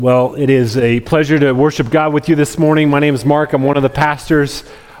Well, it is a pleasure to worship God with you this morning. My name is Mark. I'm one of the pastors.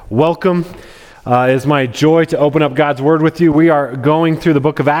 Welcome. It is my joy to open up God's Word with you. We are going through the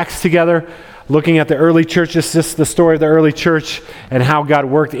book of Acts together, looking at the early church. This is the story of the early church and how God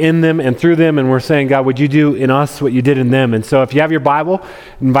worked in them and through them. And we're saying, God, would you do in us what you did in them? And so if you have your Bible, I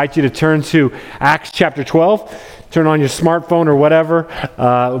invite you to turn to Acts chapter 12. Turn on your smartphone or whatever.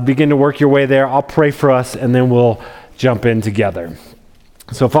 Begin to work your way there. I'll pray for us, and then we'll jump in together.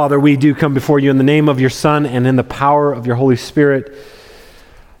 So, Father, we do come before you in the name of your Son and in the power of your Holy Spirit,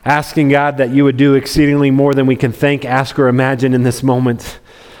 asking, God, that you would do exceedingly more than we can think, ask, or imagine in this moment,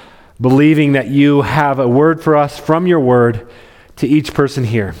 believing that you have a word for us from your word to each person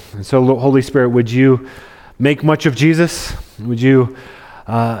here. And so, Holy Spirit, would you make much of Jesus? Would you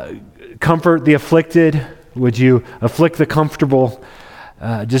comfort the afflicted? Would you afflict the comfortable?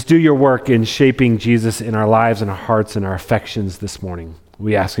 Just do your work in shaping Jesus in our lives and our hearts and our affections this morning.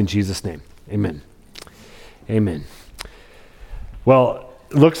 We ask in Jesus' name. Amen. Amen. Well,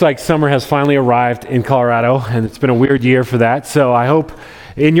 it looks like summer has finally arrived in Colorado, and it's been a weird year for that. So I hope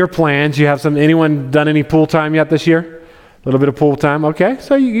in your plans you have anyone done any pool time yet this year? A little bit of pool time? Okay,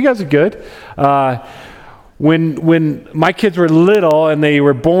 so you guys are good. When my kids were little and they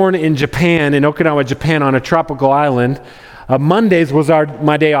were born in Japan, in Okinawa, Japan, on a tropical island, Mondays was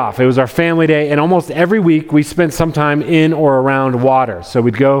my day off. It was our family day, and almost every week we spent some time in or around water. So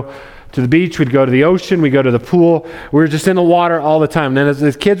we'd go to the beach, we'd go to the ocean, we'd go to the pool. We were just in the water all the time. And then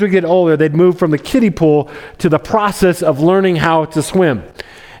as kids would get older, they'd move from the kiddie pool to the process of learning how to swim.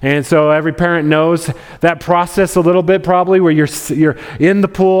 And so every parent knows that process a little bit probably, where you're in the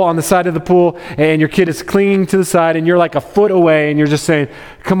pool, on the side of the pool, and your kid is clinging to the side, and you're like a foot away, and you're just saying,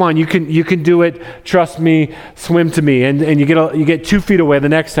 come on, you can do it, trust me, swim to me. And you get 2 feet away the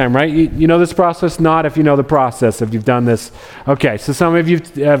next time, right? You know this process? Not if you know the process, if you've done this. Okay, so some of you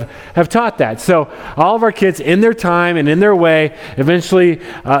have taught that. So all of our kids, in their time and in their way, eventually,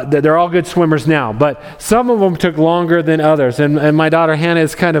 they're all good swimmers now. But some of them took longer than others. And my daughter Hannah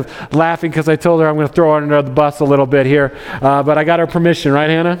is kind of laughing because I told her I'm going to throw her under the bus a little bit here. But I got her permission, right,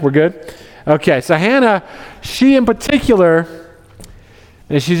 Hannah? We're good? Okay, so Hannah, she in particular,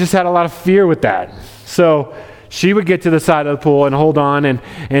 and she just had a lot of fear with that. So she would get to the side of the pool and hold on, and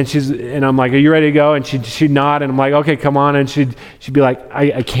I'm like, are you ready to go? And she'd nod, and I'm like, okay, come on. And she'd be like,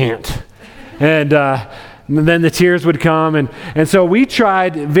 I can't. And then the tears would come, and so we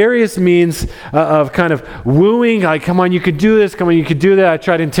tried various means of kind of wooing, like, come on, you could do this, come on, you could do that. I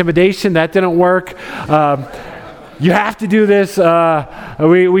tried intimidation, that didn't work. You have to do this.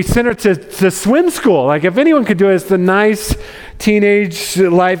 We sent her to swim school. Like, if anyone could do it, it's the nice teenage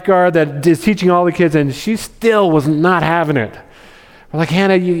lifeguard that is teaching all the kids, and she still was not having it. We're like,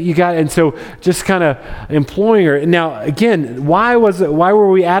 Hannah, you got it. And so just kind of imploring her. Now, again, why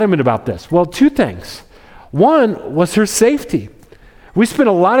were we adamant about this? Well, 2 things. One was her safety. We spent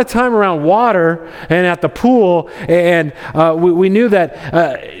a lot of time around water and at the pool, and we knew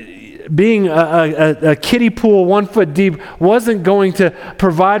that being a kiddie pool 1 foot deep wasn't going to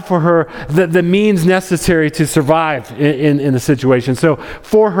provide for her the means necessary to survive in the situation. So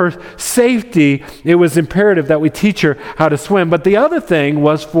for her safety, it was imperative that we teach her how to swim. But the other thing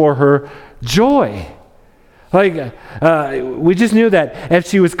was for her joy. Like, we just knew that if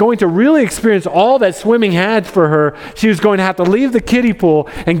she was going to really experience all that swimming had for her, she was going to have to leave the kiddie pool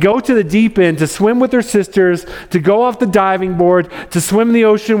and go to the deep end to swim with her sisters, to go off the diving board, to swim in the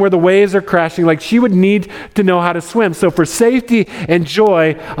ocean where the waves are crashing. Like, she would need to know how to swim. So for safety and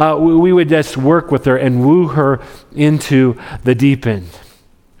joy, we would just work with her and woo her into the deep end.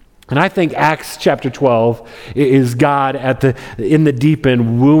 And I think Acts chapter 12 is God in the deep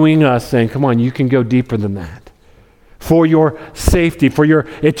end wooing us, saying, come on, you can go deeper than that. For your safety, for your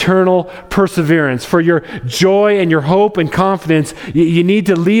eternal perseverance, for your joy and your hope and confidence, you need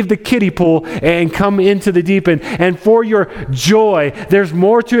to leave the kiddie pool and come into the deep end. And for your joy, there's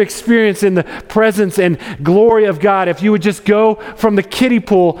more to experience in the presence and glory of God if you would just go from the kiddie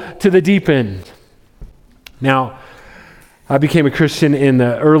pool to the deep end. Now, I became a Christian in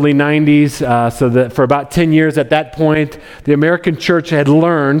the early 90s, so that for about 10 years at that point, the American church had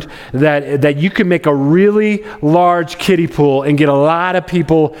learned that you can make a really large kiddie pool and get a lot of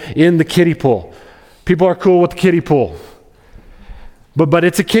people in the kiddie pool. People are cool with the kiddie pool, but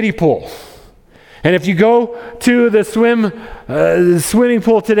it's a kiddie pool. And if you go to the swimming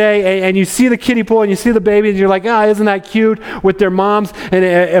pool today and you see the kiddie pool and you see the babies, you're like, isn't that cute with their moms? And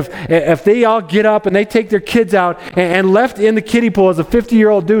if they all get up and they take their kids out and left in the kiddie pool as a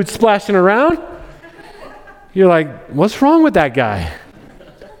 50-year-old dude splashing around, you're like, what's wrong with that guy?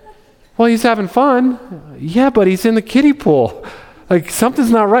 Well, he's having fun. Yeah, but he's in the kiddie pool. Like,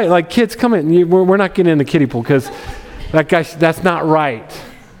 something's not right. Like, kids, come in. We're not getting in the kiddie pool because that's not right.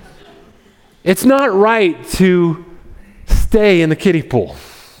 It's not right to stay in the kiddie pool.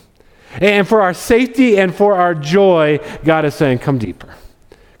 And for our safety and for our joy, God is saying, come deeper.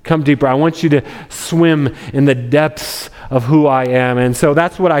 Come deeper. I want you to swim in the depths of who I am. And so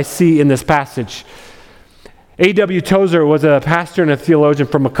that's what I see in this passage. A.W. Tozer was a pastor and a theologian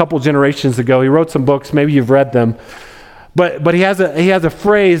from a couple generations ago. He wrote some books. Maybe you've read them. But he has a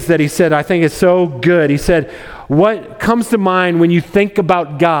phrase that he said, I think is so good. He said, what comes to mind when you think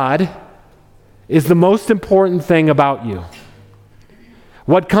about God is the most important thing about you.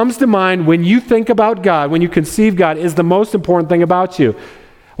 What comes to mind when you think about God, when you conceive God, is the most important thing about you.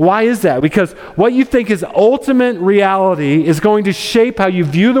 Why is that? Because what you think is ultimate reality is going to shape how you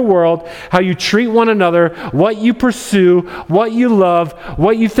view the world, how you treat one another, what you pursue, what you love,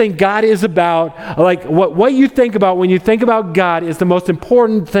 what you think God is about. Like what you think about when you think about God is the most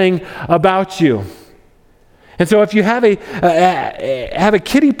important thing about you. And so if you have a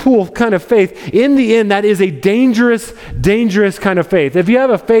kiddie pool kind of faith, in the end, that is a dangerous, dangerous kind of faith. If you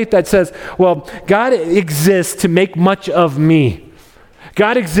have a faith that says, well, God exists to make much of me.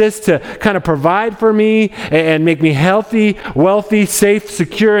 God exists to kind of provide for me and make me healthy, wealthy, safe,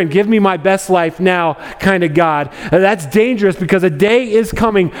 secure, and give me my best life now kind of God. And that's dangerous because a day is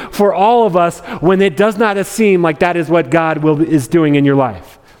coming for all of us when it does not seem like that is what God is doing in your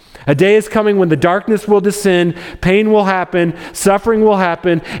life. A day is coming when the darkness will descend, pain will happen, suffering will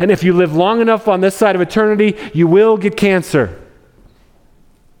happen, and if you live long enough on this side of eternity, you will get cancer.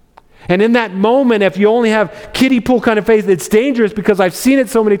 And in that moment, if you only have kiddie pool kind of faith, it's dangerous because I've seen it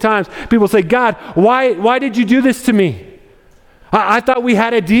so many times. People say, God, why did you do this to me? I thought we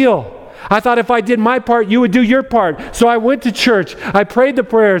had a deal. I thought if I did my part, you would do your part. So I went to church. I prayed the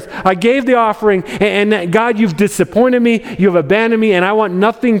prayers. I gave the offering. And God, you've disappointed me. You've abandoned me. And I want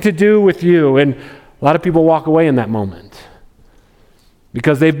nothing to do with you. And a lot of people walk away in that moment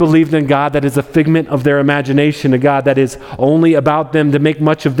because they've believed in God that is a figment of their imagination, a God that is only about them to make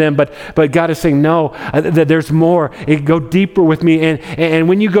much of them. But God is saying, no, that there's more. Go deeper with me. And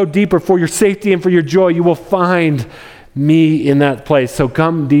when you go deeper for your safety and for your joy, you will find me in that place. So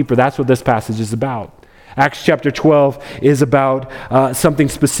come deeper. That's what this passage is about. Acts chapter 12 is about something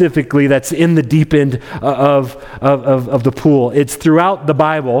specifically that's in the deep end of the pool. It's throughout the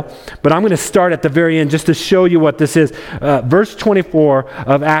Bible, but I'm going to start at the very end just to show you what this is. Verse 24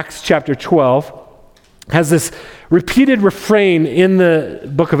 of Acts chapter 12 has this repeated refrain in the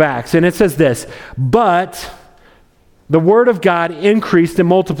book of Acts, and it says this, but the word of God increased and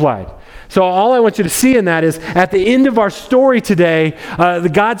multiplied. So all I want you to see in that is at the end of our story today,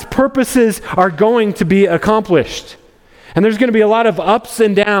 God's purposes are going to be accomplished. And there's going to be a lot of ups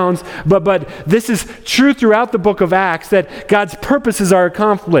and downs, but this is true throughout the book of Acts that God's purposes are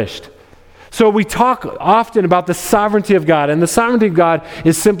accomplished. So we talk often about the sovereignty of God, and the sovereignty of God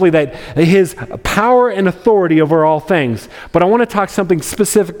is simply that his power and authority over all things. But I want to talk something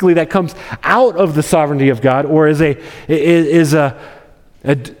specifically that comes out of the sovereignty of God, or is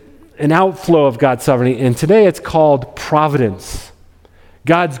an outflow of God's sovereignty. And today it's called providence.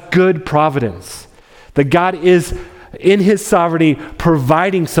 God's good providence. That God is in his sovereignty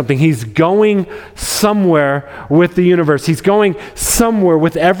providing something. He's going somewhere with the universe. He's going somewhere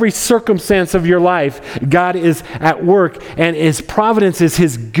with every circumstance of your life. God is at work, and his providence is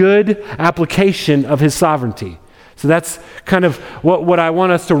his good application of his sovereignty. So that's kind of what I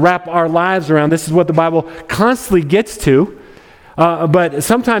want us to wrap our lives around. This is what the Bible constantly gets to. But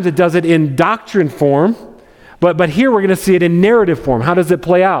sometimes it does it in doctrine form. But here we're going to see it in narrative form. How does it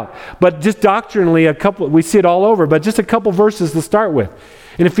play out? But just doctrinally, we see it all over. But just a couple verses to start with.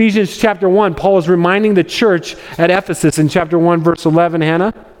 In Ephesians chapter 1, Paul is reminding the church at Ephesus in chapter 1, verse 11.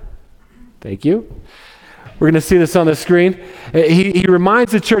 Hannah? Thank you. We're going to see this on the screen. He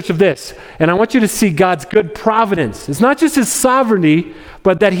reminds the church of this. And I want you to see God's good providence. It's not just his sovereignty,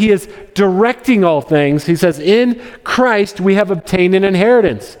 but that he is directing all things. He says, in Christ we have obtained an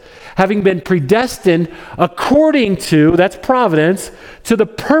inheritance, having been predestined according to, that's providence, to the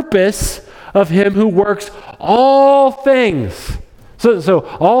purpose of him who works all things. So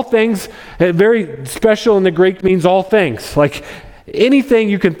all things, very special in the Greek, means all things. Like anything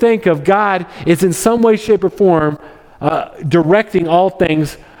you can think of, God is in some way, shape, or form directing all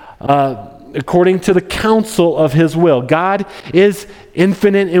things according to the counsel of his will. God is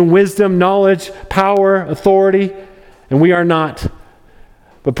infinite in wisdom, knowledge, power, authority, and we are not.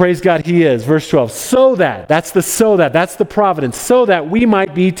 But praise God, he is. Verse 12, that's the providence, so that we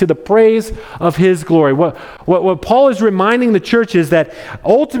might be to the praise of his glory. What Paul is reminding the church is that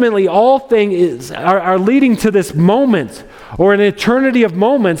ultimately all things are leading to this moment, or an eternity of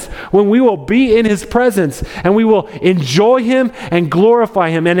moments, when we will be in his presence and we will enjoy him and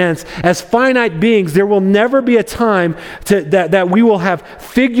glorify him. And as finite beings, there will never be a time that we will have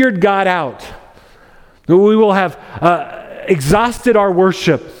figured God out. We will have exhausted our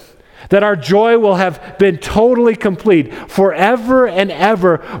worship, that our joy will have been totally complete. Forever and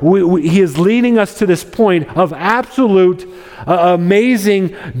ever, he is leading us to this point of absolute,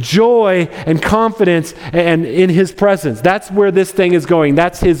 amazing joy and confidence and in his presence. That's where this thing is going.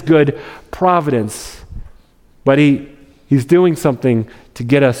 That's his good providence. But he's doing something to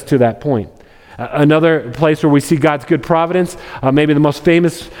get us to that point. Another place where we see God's good providence, maybe the most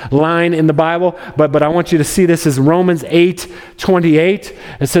famous line in the Bible, but I want you to see this, is Romans 8:28.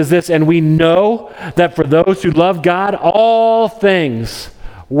 It says this, and we know that for those who love God, all things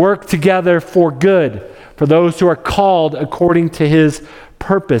work together for good, for those who are called according to his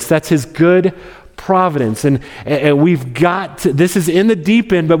purpose. That's his good providence. And we've got to, this is in the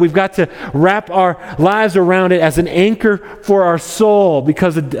deep end, but we've got to wrap our lives around it as an anchor for our soul,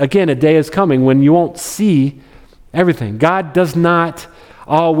 because again, a day is coming when you won't see everything. God does not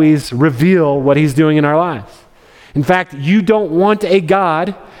always reveal what he's doing in our lives. In fact, you don't want a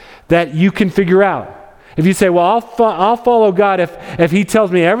God that you can figure out. If you say, well, I'll follow God if he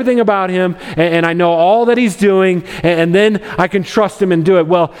tells me everything about him and I know all that he's doing, and then I can trust him and do it.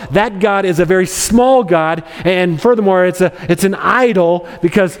 Well, that God is a very small God, and furthermore, it's an idol,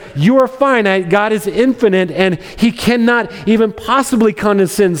 because you are finite, God is infinite, and he cannot even possibly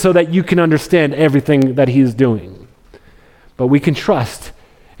condescend so that you can understand everything that he's doing. But we can trust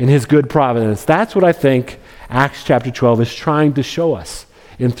in his good providence. That's what I think Acts chapter 12 is trying to show us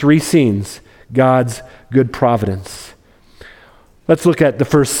in 3 scenes. God's good providence. Let's look at the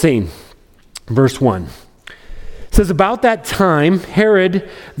first scene. Verse 1. It says, about that time, Herod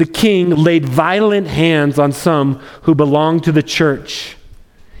the king laid violent hands on some who belonged to the church.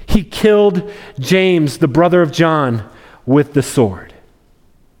 He killed James, the brother of John, with the sword.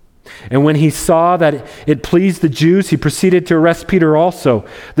 And when he saw that it pleased the Jews, he proceeded to arrest Peter also.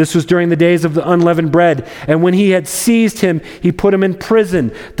 This was during the days of the unleavened bread. And when he had seized him, he put him in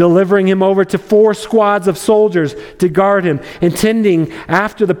prison, delivering him over to 4 squads of soldiers to guard him, intending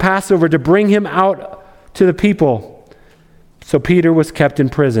after the Passover to bring him out to the people. So Peter was kept in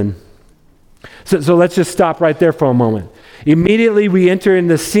prison. So let's just stop right there for a moment. Immediately we enter in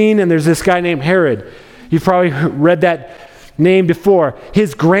the scene, and there's this guy named Herod. You've probably read that name before.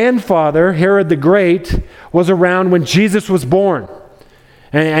 His grandfather, Herod the Great, was around when Jesus was born.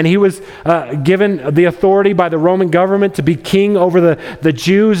 And he was given the authority by the Roman government to be king over the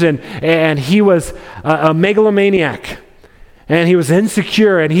Jews, and he was a megalomaniac. And he was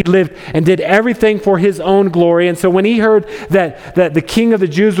insecure, and he lived and did everything for his own glory. And so when he heard that the king of the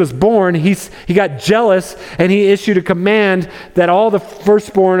Jews was born, he got jealous, and he issued a command that all the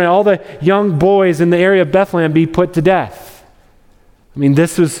firstborn and all the young boys in the area of Bethlehem be put to death. I mean,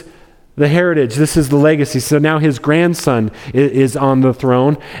 this was the heritage. This is the legacy. So now his grandson is on the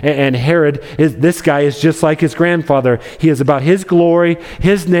throne, and Herod, this guy is just like his grandfather. He is about his glory,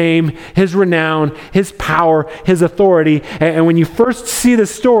 his name, his renown, his power, his authority. And when you first see the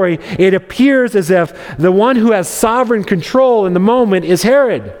story, it appears as if the one who has sovereign control in the moment is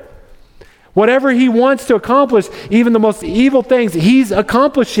Herod. Whatever he wants to accomplish, even the most evil things, he's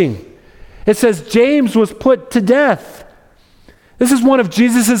accomplishing. It says James was put to death. This is one of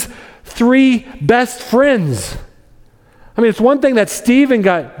Jesus' 3 best friends. I mean, it's one thing that Stephen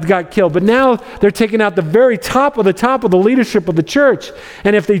got killed, but now they're taking out the very top of the leadership of the church.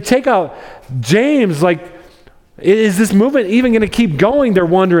 And if they take out James, is this movement even going to keep going? They're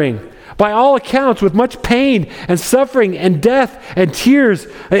wondering. By all accounts, with much pain and suffering and death and tears,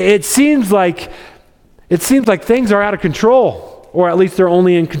 it seems like things are out of control, or at least they're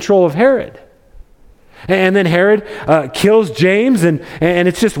only in control of Herod. And then Herod kills James, and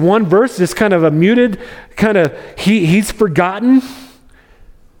it's just one verse, just kind of a muted, he's forgotten.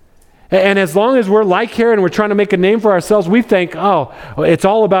 And as long as we're like Herod and we're trying to make a name for ourselves, we think, oh, it's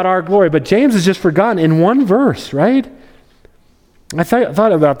all about our glory. But James is just forgotten in one verse, right? I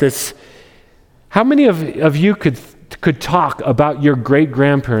thought about this. How many of you could talk about your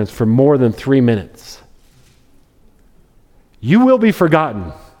great-grandparents for more than 3 minutes? You will be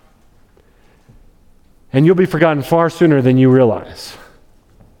forgotten. And you'll be forgotten far sooner than you realize.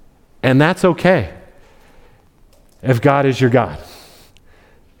 And that's okay if God is your God,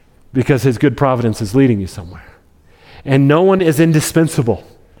 because his good providence is leading you somewhere. And no one is indispensable.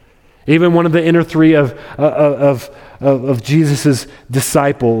 Even one of the inner three of Jesus'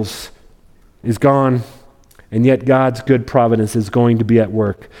 disciples is gone, and yet God's good providence is going to be at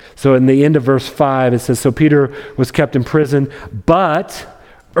work. So in the end of verse 5, it says, so Peter was kept in prison, but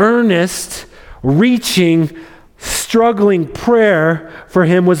earnest, reaching, struggling prayer for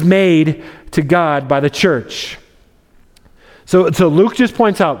him was made to God by the church. So Luke just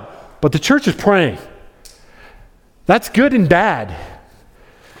points out, but the church is praying. That's good and bad.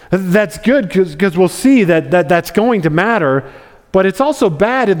 That's good because we'll see that's going to matter, but it's also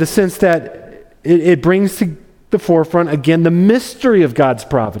bad in the sense that it brings to the forefront, again, the mystery of God's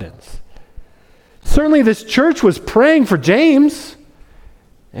providence. Certainly this church was praying for James,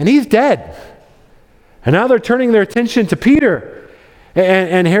 and he's dead. And now they're turning their attention to Peter.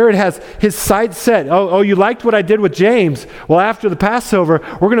 And Herod has his sights set. Oh, you liked what I did with James? Well, after the Passover,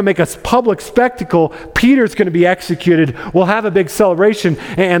 we're going to make a public spectacle. Peter's going to be executed. We'll have a big celebration.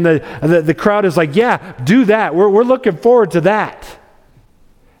 And the crowd is like, yeah, do that. We're looking forward to that.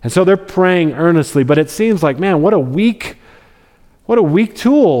 And so they're praying earnestly. But it seems like, man, what a weak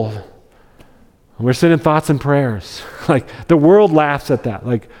tool. We're sending thoughts and prayers. Like the world laughs at that.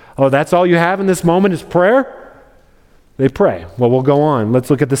 Like, oh, that's all you have in this moment is prayer? They pray. Well, we'll go on.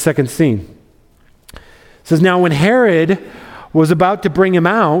 Let's look at the second scene. It says, now when Herod was about to bring him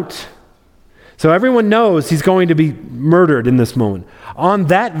out, so everyone knows he's going to be murdered in this moment. On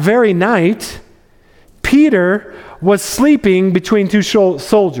that very night, Peter was sleeping between two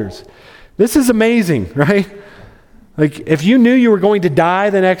soldiers. This is amazing, right? Like, if you knew you were going to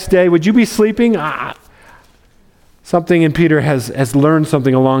die the next day, would you be sleeping? Something in Peter has learned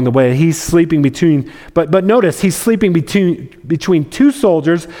something along the way. He's sleeping between, but notice, he's sleeping between two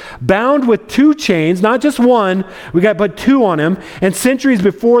soldiers, bound with two chains, not just one, but two on him, and sentries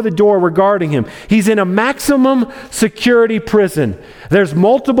before the door were guarding him. He's in a maximum security prison. There's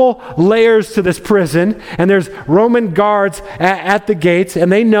multiple layers to this prison, and there's Roman guards at the gates, and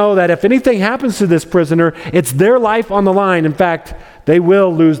they know that if anything happens to this prisoner, it's their life on the line. In fact, they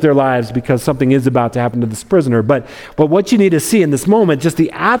will lose their lives because something is about to happen to this prisoner. But what you need to see in this moment, just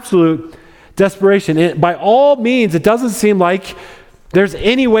the absolute desperation. By all means, it doesn't seem like there's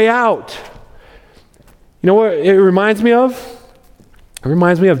any way out. You know what it reminds me of? It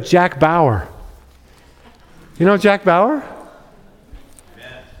reminds me of Jack Bauer. You know Jack Bauer?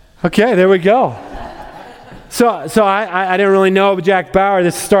 Okay, there we go. So I didn't really know Jack Bauer.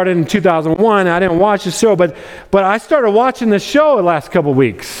 This started in 2001. I didn't watch the show, but I started watching the show the last couple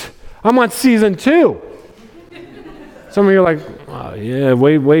weeks. I'm on season 2. Some of you are like, oh, yeah,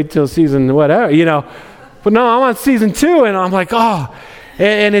 wait till season whatever, you know. But no, I'm on season 2, and I'm like, oh.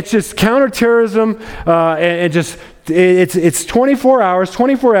 And it's just counterterrorism, and just it's 24 hours,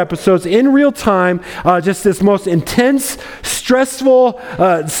 24 episodes in real time, just this most intense, stressful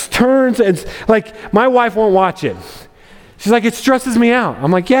turns. And like, my wife won't watch it. She's like, it stresses me out.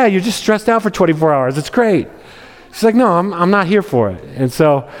 I'm like, yeah, you're just stressed out for 24 hours. It's great. She's like, no, I'm not here for it. And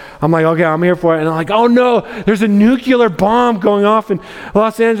so I'm like, okay, I'm here for it. And I'm like, oh no, there's a nuclear bomb going off in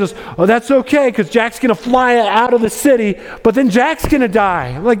Los Angeles. Oh, that's okay, because Jack's going to fly out of the city, but then Jack's going to die.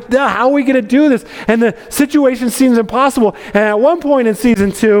 I'm like, how are we going to do this? And the situation seems impossible. And at one point in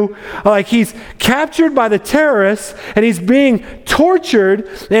season 2, like, he's captured by the terrorists, and he's being tortured,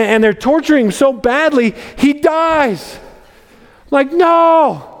 and they're torturing him so badly, he dies. I'm like,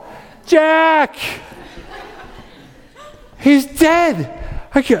 no, Jack. He's dead.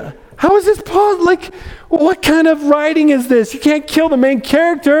 Like, how is this possible? Like, what kind of writing is this? You can't kill the main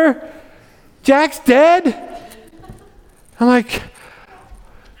character. Jack's dead. I'm like,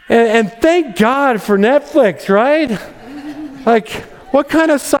 and thank God for Netflix, right? Like, what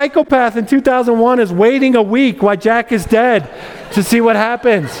kind of psychopath in 2001 is waiting a week while Jack is dead to see what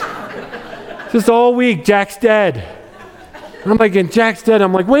happens? Just all week, Jack's dead. I'm like, and Jack's dead.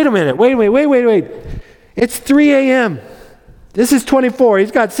 I'm like, wait a minute. Wait. It's 3 a.m. This is 24. He's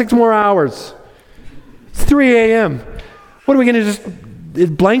got 6 more hours. It's 3 a.m. What are we going to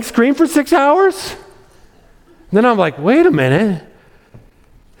just blank screen for 6 hours? And then I'm like, wait a minute.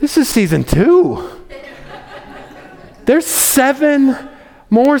 This is season 2. There's 7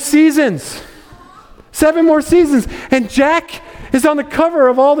 more seasons. 7 more seasons. And Jack is on the cover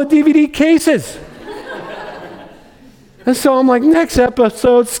of all the DVD cases. And so I'm like, next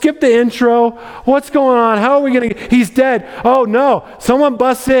episode, skip the intro. What's going on? How are we going to... He's dead. Oh, no. Someone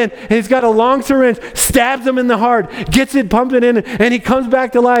busts in, and he's got a long syringe, stabs him in the heart, gets it pumping in, and he comes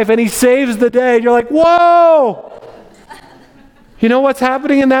back to life, and he saves the day. You're like, whoa! You know what's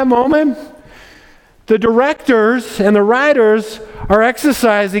happening in that moment? The directors and the writers are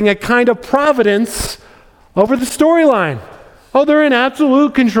exercising a kind of providence over the storyline. Oh, they're in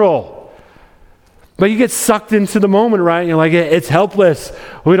absolute control. But you get sucked into the moment, right? And you're like, it's helpless.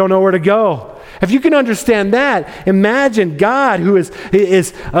 We don't know where to go. If you can understand that, imagine God, who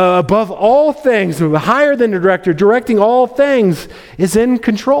is above all things, higher than the director, directing all things, is in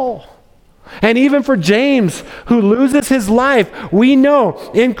control. And even for James, who loses his life, we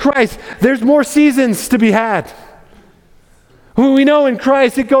know in Christ there's more seasons to be had. We know in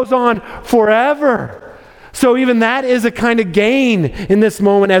Christ it goes on forever. So even that is a kind of gain in this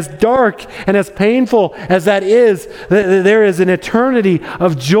moment. As dark and as painful as that is, there is an eternity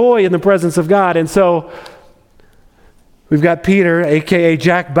of joy in the presence of God. And so we've got Peter, a.k.a.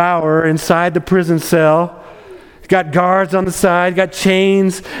 Jack Bauer, inside the prison cell. He's got guards on the side, got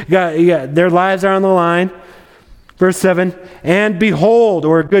chains, their lives are on the line. Verse 7, and behold,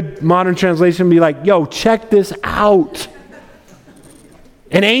 or a good modern translation would be like, yo, check this out.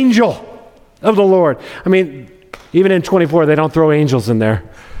 An angel of the Lord. I mean, even in 24, they don't throw angels in there.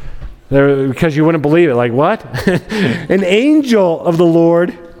 Because you wouldn't believe it. Like, what? An angel of the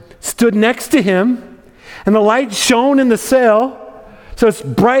Lord stood next to him, and the light shone in the cell. So it's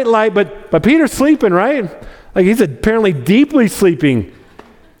bright light, but Peter's sleeping, right? Like, he's apparently deeply sleeping.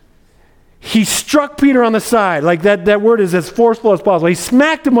 He struck Peter on the side. Like, that word is as forceful as possible. He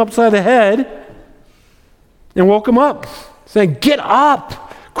smacked him upside the head and woke him up, saying, get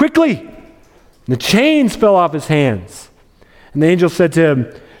up, quickly. And the chains fell off his hands. And the angel said to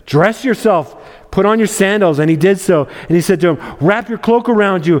him, dress yourself, put on your sandals. And he did so. And he said to him, wrap your cloak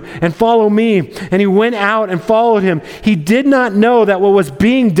around you and follow me. And he went out and followed him. He did not know that what was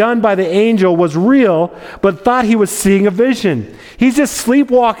being done by the angel was real, but thought he was seeing a vision. He's just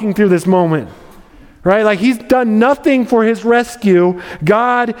sleepwalking through this moment, right? Like, he's done nothing for his rescue.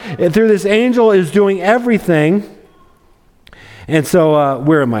 God, through this angel, is doing everything. And so,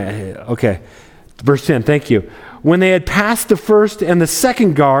 where am I? Okay. Verse 10, thank you. When they had passed the first and the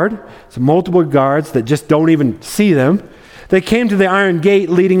second guard, so multiple guards that just don't even see them, they came to the iron gate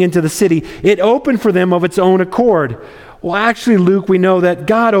leading into the city. It opened for them of its own accord. Well, actually, Luke, we know that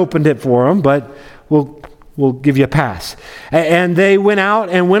God opened it for them, but we'll give you a pass. And they went out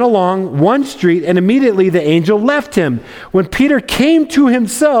and went along one street, and immediately the angel left him. When Peter came to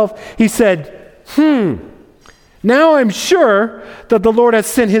himself, he said, now I'm sure that the Lord has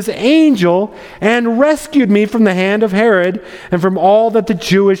sent his angel and rescued me from the hand of Herod and from all that the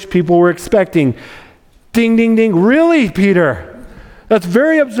Jewish people were expecting. Ding, ding, ding. Really, Peter? That's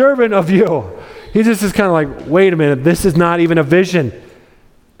very observant of you. He just is kind of like, wait a minute, this is not even a vision.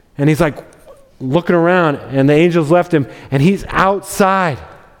 And he's like looking around, and the angels left him, and he's outside.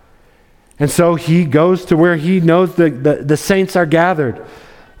 And so he goes to where he knows the saints are gathered.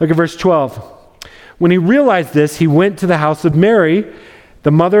 Look at verse 12. When he realized this, he went to the house of Mary,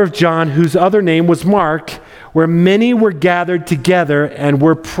 the mother of John, whose other name was Mark, where many were gathered together and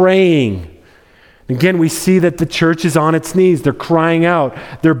were praying. Again, we see that the church is on its knees. They're crying out.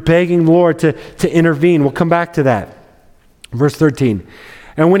 They're begging the Lord to intervene. We'll come back to that. Verse 13.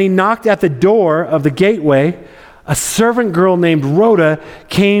 And when he knocked at the door of the gateway, a servant girl named Rhoda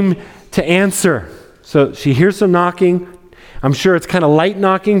came to answer. So she hears some knocking. I'm sure it's kind of light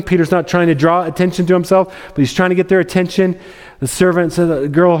knocking. Peter's not trying to draw attention to himself, but he's trying to get their attention. The servant says, the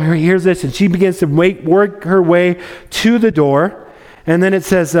girl hears this, and she begins to work her way to the door. And then it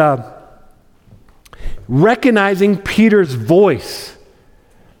says, recognizing Peter's voice.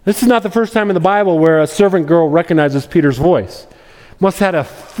 This is not the first time in the Bible where a servant girl recognizes Peter's voice. Must have had a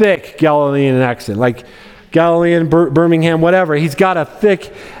thick Galilean accent, like Galilean, Birmingham, whatever. He's got a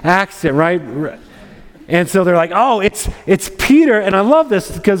thick accent, right? And so they're like, oh, it's Peter. And I love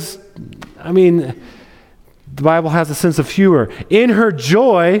this because, I mean, the Bible has a sense of humor. In her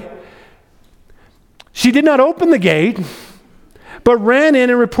joy, she did not open the gate, but ran in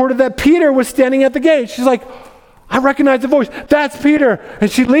and reported that Peter was standing at the gate. She's like, I recognize the voice. That's Peter. And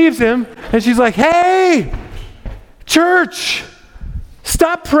she leaves him, and she's like, hey, church,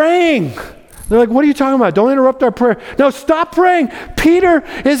 stop praying. They're like, what are you talking about? Don't interrupt our prayer. No, stop praying. Peter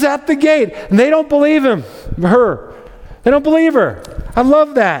is at the gate. And they don't believe her. They don't believe her. I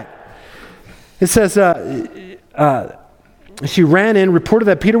love that. It says, she ran in, reported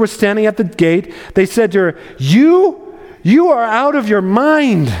that Peter was standing at the gate. They said to her, you are out of your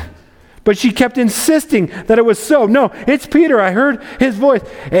mind. But she kept insisting that it was so. No, it's Peter. I heard his voice.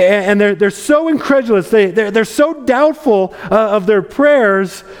 And they're so incredulous. They're so doubtful of their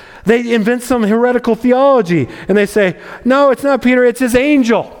prayers. They invent some heretical theology, and they say, no, it's not Peter, it's his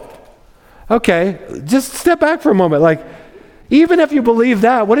angel. Okay, just step back for a moment. Like, even if you believe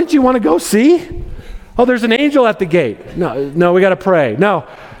that, wouldn't you want to go see? Oh, there's an angel at the gate. No, we got to pray. No.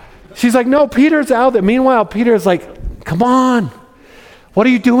 She's like, no, Peter's out there. Meanwhile, Peter's like, come on. What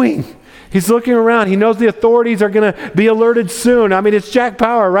are you doing? He's looking around. He knows the authorities are going to be alerted soon. I mean, it's Jack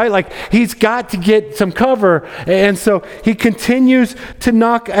Bauer, right? Like, he's got to get some cover. And so he continues to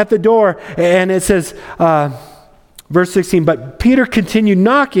knock at the door. And it says, verse 16, but Peter continued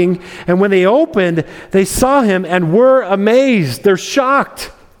knocking, and when they opened, they saw him and were amazed. They're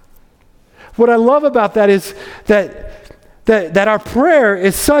shocked. What I love about that is that our prayer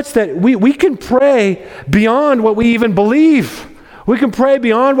is such that we can pray beyond what we even believe. We can pray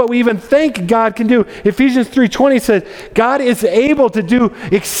beyond what we even think God can do. Ephesians 3:20 says, God is able to do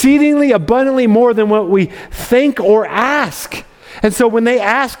exceedingly abundantly more than what we think or ask. And so when they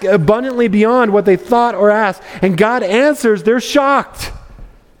ask abundantly beyond what they thought or asked, and God answers, they're shocked.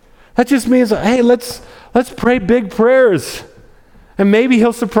 That just means, hey, let's pray big prayers. And maybe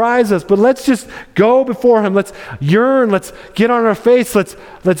he'll surprise us, but let's just go before him. Let's yearn. Let's get on our face. Let's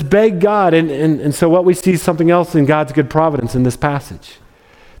beg God. And so what we see is something else in God's good providence in this passage.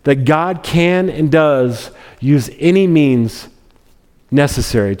 That God can and does use any means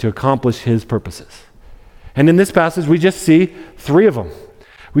necessary to accomplish his purposes. And in this passage, we just see 3 of them.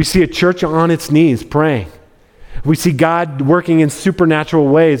 We see a church on its knees praying. We see God working in supernatural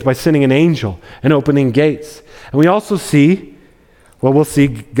ways by sending an angel and opening gates. And we also see, we'll see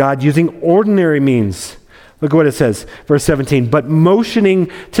God using ordinary means. Look at what it says, verse 17. But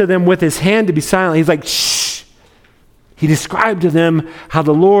motioning to them with his hand to be silent, he's like, shh. He described to them how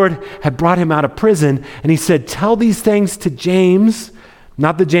the Lord had brought him out of prison. And he said, tell these things to James,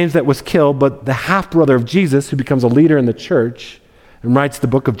 not the James that was killed, but the half-brother of Jesus, who becomes a leader in the church and writes the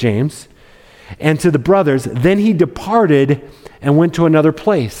book of James, and to the brothers. Then he departed and went to another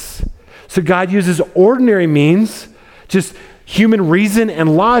place. So God uses ordinary means, just human reason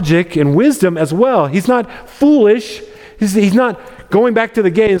and logic and wisdom as well. He's not foolish. He's not going back to the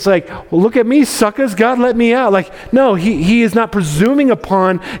gate. It's like, well, look at me, suckers. God let me out. Like, no, he is not presuming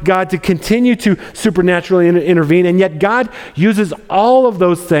upon God to continue to supernaturally intervene. And yet God uses all of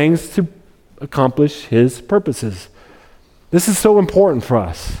those things to accomplish his purposes. This is so important for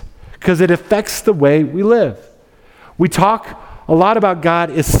us because it affects the way we live. We talk a lot about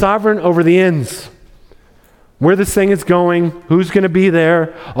God is sovereign over the ends. Where this thing is going, who's going to be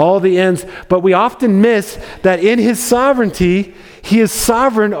there, all the ends. But we often miss that in his sovereignty, he is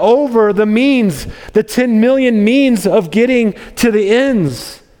sovereign over the means, the 10 million means of getting to the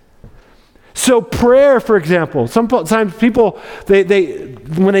ends. So prayer, for example, sometimes people, they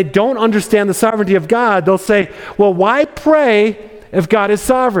when they don't understand the sovereignty of God, they'll say, well, why pray if God is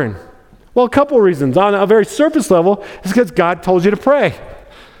sovereign? Well, a couple of reasons. On a very surface level, it's because God told you to pray.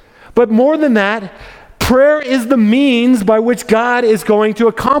 But more than that, prayer is the means by which God is going to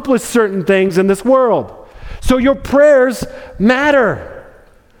accomplish certain things in this world. So your prayers matter.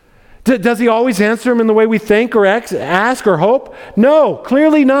 Does he always answer them in the way we think or ask or hope? No,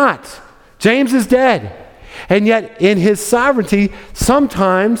 clearly not. James is dead. And yet in his sovereignty,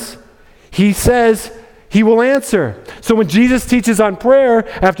 sometimes he says he will answer. So when Jesus teaches on prayer,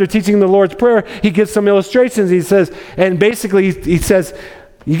 after teaching the Lord's Prayer, he gives some illustrations. He says, and basically he says,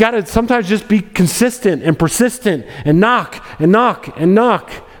 you got to sometimes just be consistent and persistent and knock and knock and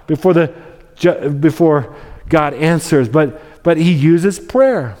knock before God answers. But he uses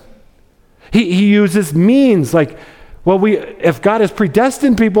prayer. He uses means like, well, if God has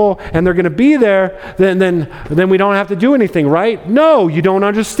predestined people and they're going to be there, then we don't have to do anything, right? No, you don't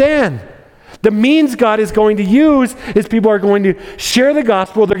understand. The means God is going to use is people are going to share the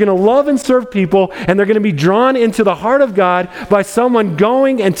gospel, they're going to love and serve people, and they're going to be drawn into the heart of God by someone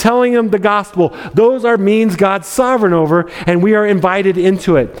going and telling them the gospel. Those are means God's sovereign over, and we are invited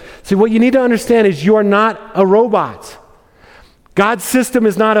into it. See, what you need to understand is you are not a robot. God's system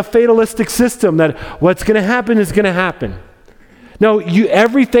is not a fatalistic system that what's going to happen is going to happen. No,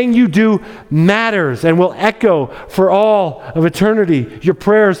 everything you do matters and will echo for all of eternity. Your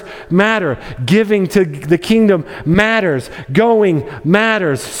prayers matter. Giving to the kingdom matters. Going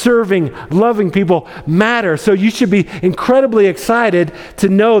matters. Serving, loving people matters. So you should be incredibly excited to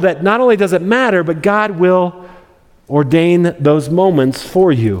know that not only does it matter, but God will ordain those moments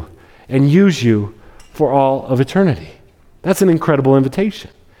for you and use you for all of eternity. That's an incredible invitation.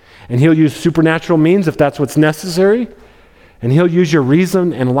 And he'll use supernatural means if that's what's necessary. And he'll use your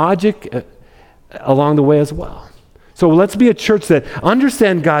reason and logic along the way as well. So let's be a church that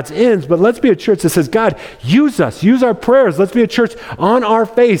understands God's ends, but let's be a church that says, God, use us, use our prayers. Let's be a church on our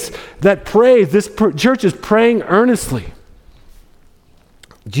face that prays. This church is praying earnestly.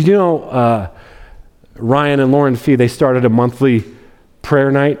 Do you know Ryan and Lauren Fee, they started a monthly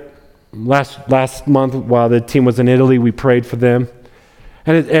prayer night. Last month while the team was in Italy, we prayed for them.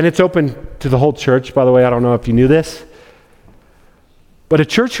 And it's open to the whole church, by the way. I don't know if you knew this. But a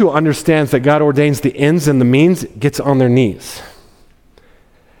church who understands that God ordains the ends and the means gets on their knees.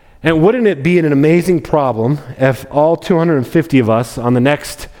 And wouldn't it be an amazing problem if all 250 of us on the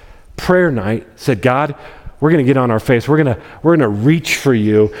next prayer night said, God, we're going to get on our face. We're going to reach for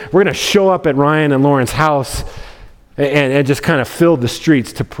you. We're going to show up at Ryan and Lauren's house and just kind of fill the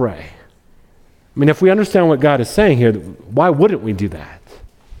streets to pray. I mean, if we understand what God is saying here, why wouldn't we do that?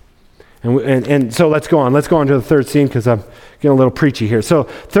 And so let's go on. Let's go on to the third scene because I'm getting a little preachy here. So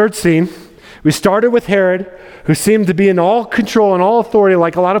third scene, we started with Herod, who seemed to be in all control and all authority,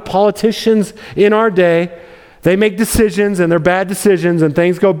 like a lot of politicians in our day. They make decisions, and they're bad decisions, and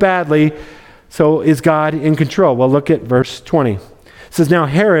things go badly. So is God in control? Well, look at verse 20. It says, now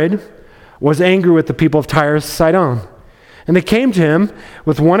Herod was angry with the people of Tyre and Sidon. And they came to him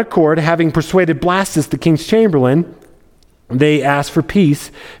with one accord, having persuaded Blastus, the king's chamberlain. They asked for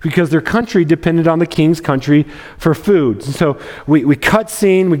peace because their country depended on the king's country for food. And so we cut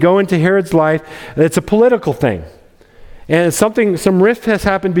scene, we go into Herod's life. It's a political thing. And some rift has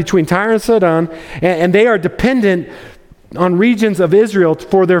happened between Tyre and Sidon, and they are dependent on regions of Israel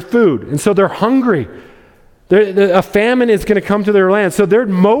for their food. And so they're hungry. A famine is going to come to their land. So they're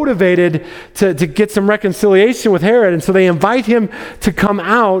motivated to get some reconciliation with Herod. And so they invite him to come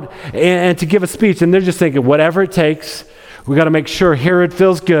out and to give a speech. And they're just thinking, whatever it takes, we got to make sure Herod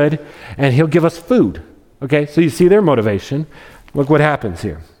feels good and he'll give us food. Okay, so you see their motivation. Look what happens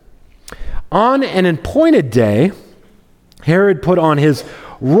here. On an appointed day, Herod put on his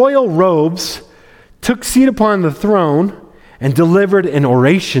royal robes, took seat upon the throne, and delivered an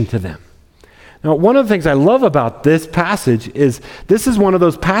oration to them. Now, one of the things I love about this passage is this is one of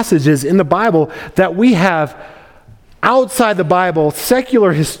those passages in the Bible that we have outside the Bible,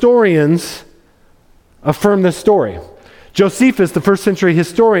 secular historians affirm this story. Josephus, the first century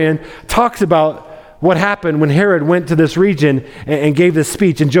historian, talks about what happened when Herod went to this region and gave this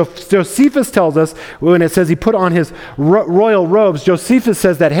speech. And Josephus tells us, when it says he put on his royal robes, Josephus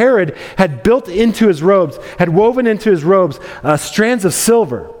says that Herod had built into his robes, had woven into his robes strands of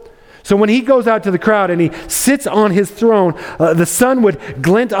silver. So when he goes out to the crowd and he sits on his throne, the sun would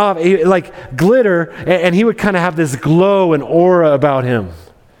glint off like glitter, and he would kind of have this glow and aura about him.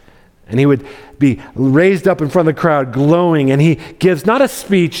 And he would be raised up in front of the crowd, glowing, and he gives not a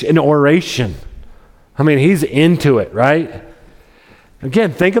speech, an oration. I mean, he's into it, right?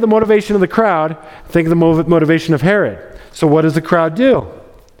 Again, think of the motivation of the crowd. Think of the motivation of Herod. So what does the crowd do?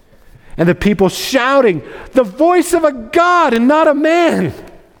 And the people shouting, the voice of a God and not a man.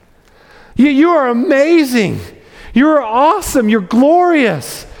 You are amazing. You are awesome. You're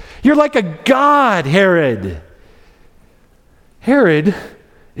glorious. You're like a god, Herod. Herod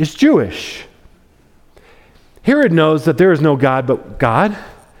is Jewish. Herod knows that there is no God but God.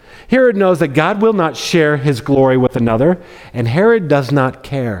 Herod knows that God will not share his glory with another, and Herod does not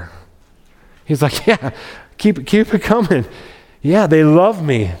care. He's like, yeah, keep it coming. Yeah, they love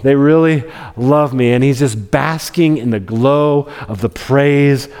me. They really love me. And he's just basking in the glow of the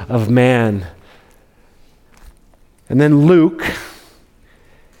praise of man. And then Luke,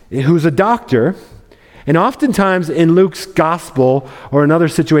 who's a doctor, and oftentimes in Luke's gospel or another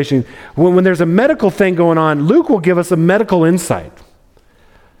situation, when there's a medical thing going on, Luke will give us a medical insight.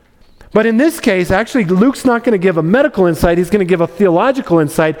 But in this case, actually, Luke's not going to give a medical insight. He's going to give a theological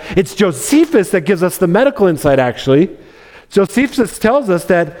insight. It's Josephus that gives us the medical insight, actually. Josephus tells us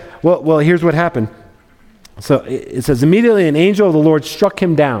that, well, here's what happened. So it says, immediately an angel of the Lord struck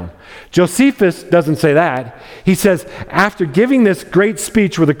him down. Josephus doesn't say that. He says, after giving this great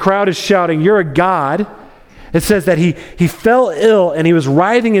speech where the crowd is shouting, you're a god, it says that he fell ill and he was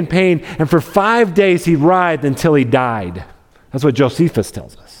writhing in pain, and for 5 days he writhed until he died. That's what Josephus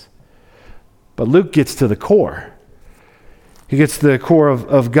tells us. But Luke gets to the core. He gets to the core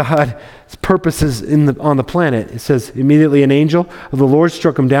of God's purposes on the planet. It says, immediately an angel of the Lord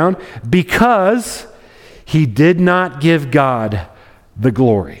struck him down because he did not give God the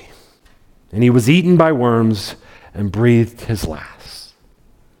glory. And he was eaten by worms and breathed his last.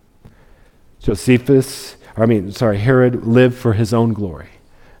 Herod lived for his own glory.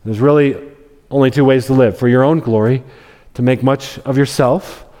 There's really only two ways to live: for your own glory, to make much of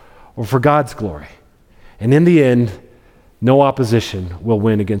yourself, or for God's glory. And in the end, no opposition will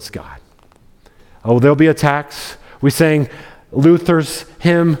win against God. Oh, there'll be attacks. We sang Luther's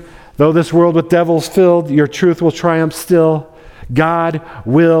hymn, though this world with devils filled, your truth will triumph still. God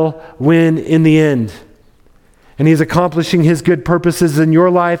will win in the end. And he's accomplishing his good purposes in your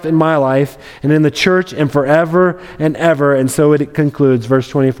life, in my life, and in the church, and forever and ever. And so it concludes, verse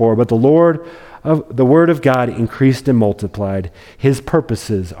 24, but the word of God increased and multiplied. His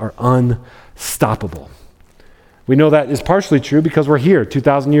purposes are unstoppable. We know that is partially true because we're here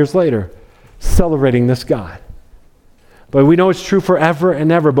 2,000 years later celebrating this God. But we know it's true forever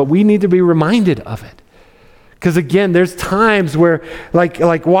and ever, but we need to be reminded of it. Because again, there's times where,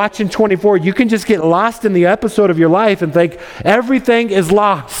 like watching 24, you can just get lost in the episode of your life and think everything is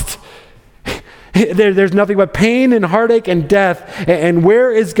lost. There's nothing but pain and heartache and death. And where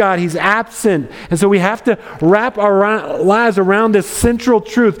is God? He's absent. And so we have to wrap our lives around this central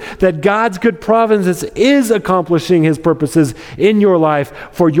truth that God's good providence is accomplishing his purposes in your life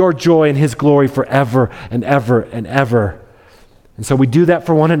for your joy and his glory forever and ever and ever. And so we do that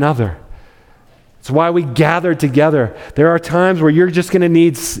for one another. It's why we gather together. There are times where you're just going to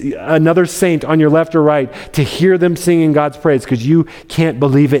need another saint on your left or right to hear them singing God's praise because you can't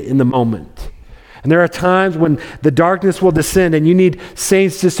believe it in the moment. And there are times when the darkness will descend and you need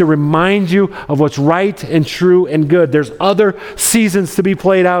saints just to remind you of what's right and true and good. There's other seasons to be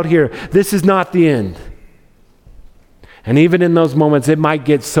played out here. This is not the end. And even in those moments, it might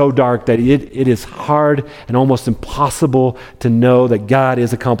get so dark that it is hard and almost impossible to know that God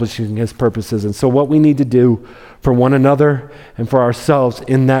is accomplishing his purposes. And so what we need to do for one another and for ourselves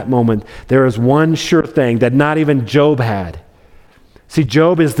in that moment, there is one sure thing that not even Job had. See,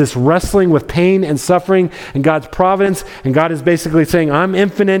 Job is this wrestling with pain and suffering and God's providence, and God is basically saying, I'm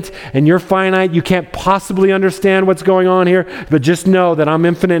infinite and you're finite. You can't possibly understand what's going on here, but just know that I'm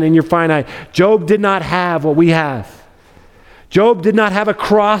infinite and you're finite. Job did not have what we have. Job did not have a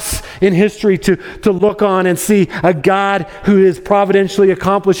cross in history to look on and see a God who is providentially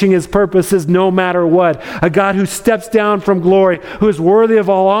accomplishing his purposes no matter what. A God who steps down from glory, who is worthy of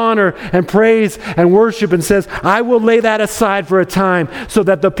all honor and praise and worship and says, I will lay that aside for a time so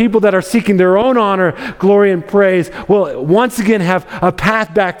that the people that are seeking their own honor, glory, and praise will once again have a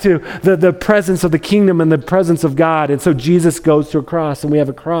path back to the presence of the kingdom and the presence of God. And so Jesus goes to a cross, and we have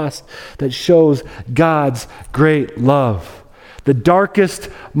a cross that shows God's great love. The darkest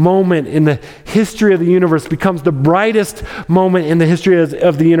moment in the history of the universe becomes the brightest moment in the history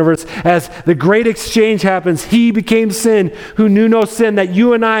of the universe. As the great exchange happens, he became sin who knew no sin, that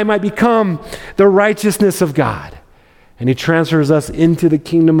you and I might become the righteousness of God. And he transfers us into the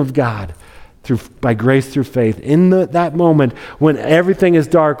kingdom of God by grace through faith. In that moment when everything is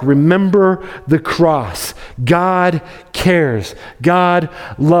dark, remember the cross. God cares. God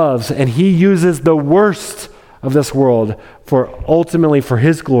loves. And he uses the worst of this world ultimately for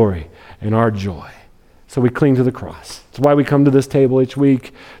his glory and our joy. So we cling to the cross. It's why we come to this table each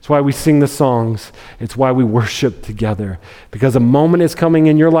week. It's why we sing the songs. It's why we worship together. Because a moment is coming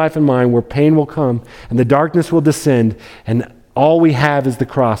in your life and mine where pain will come and the darkness will descend, and all we have is the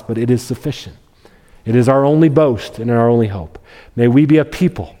cross, but it is sufficient. It is our only boast and our only hope. May we be a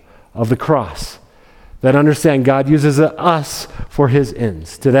people of the cross that understand God uses us for his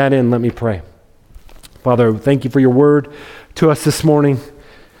ends. To that end, let me pray. Father, thank you for your word to us this morning.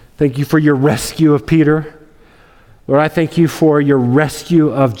 Thank you for your rescue of Peter. Lord, I thank you for your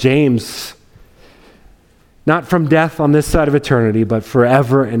rescue of James. Not from death on this side of eternity, but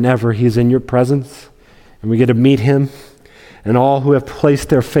forever and ever he's in your presence. And we get to meet him. And all who have placed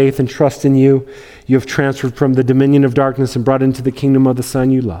their faith and trust in you, you have transferred from the dominion of darkness and brought into the kingdom of the Son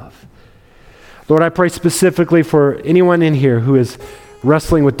you love. Lord, I pray specifically for anyone in here who is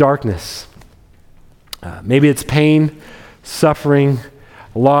wrestling with darkness. Maybe it's pain, suffering,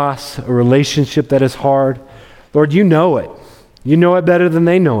 loss, a relationship that is hard. Lord, you know it. You know it better than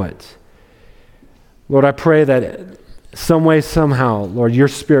they know it. Lord, I pray that some way, somehow, Lord, your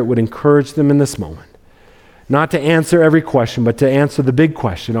Spirit would encourage them in this moment. Not to answer every question, but to answer the big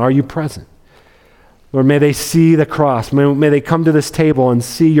question, are you present? Lord, may they see the cross. May they come to this table and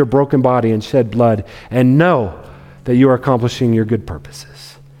see your broken body and shed blood and know that you are accomplishing your good purposes.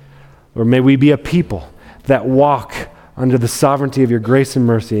 Or may we be a people that walk under the sovereignty of your grace and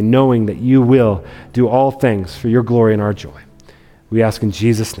mercy, knowing that you will do all things for your glory and our joy. We ask in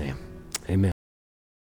Jesus' name.